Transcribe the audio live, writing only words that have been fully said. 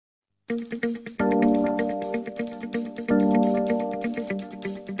Hi,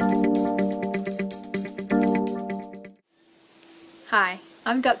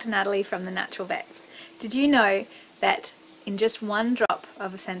 I'm Dr. Natalie from the Natural Vets. Did you know that in just one drop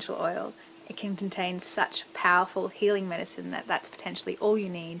of essential oil it can contain such powerful healing medicine that that's potentially all you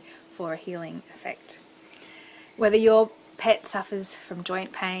need for a healing effect? Whether your pet suffers from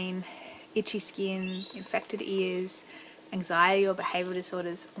joint pain, itchy skin, infected ears, anxiety or behavioural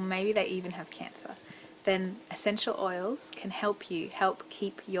disorders, or maybe they even have cancer, then essential oils can help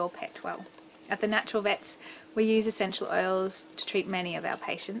keep your pet well. At the Natural Vets, we use essential oils to treat many of our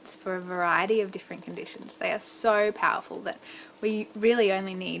patients for a variety of different conditions. They are so powerful that we really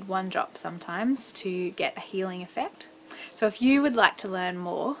only need one drop sometimes to get a healing effect. So if you would like to learn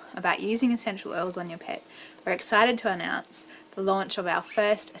more about using essential oils on your pet, we're excited to announce the launch of our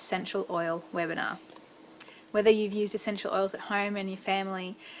first essential oil webinar. Whether you've used essential oils at home and your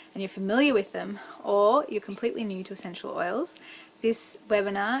family and you're familiar with them, or you're completely new to essential oils, this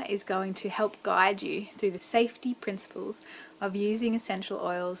webinar is going to help guide you through the safety principles of using essential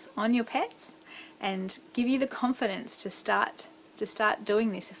oils on your pets and give you the confidence to start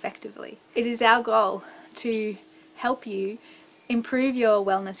doing this effectively. It is our goal to help you improve your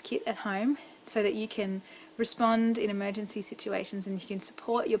wellness kit at home so that you can respond in emergency situations and you can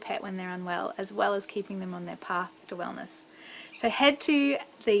support your pet when they're unwell, as well as keeping them on their path to wellness. So head to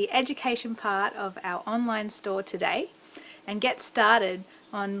the education part of our online store today and get started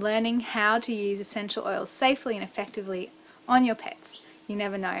on learning how to use essential oils safely and effectively on your pets. You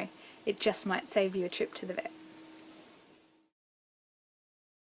never know, it just might save you a trip to the vet.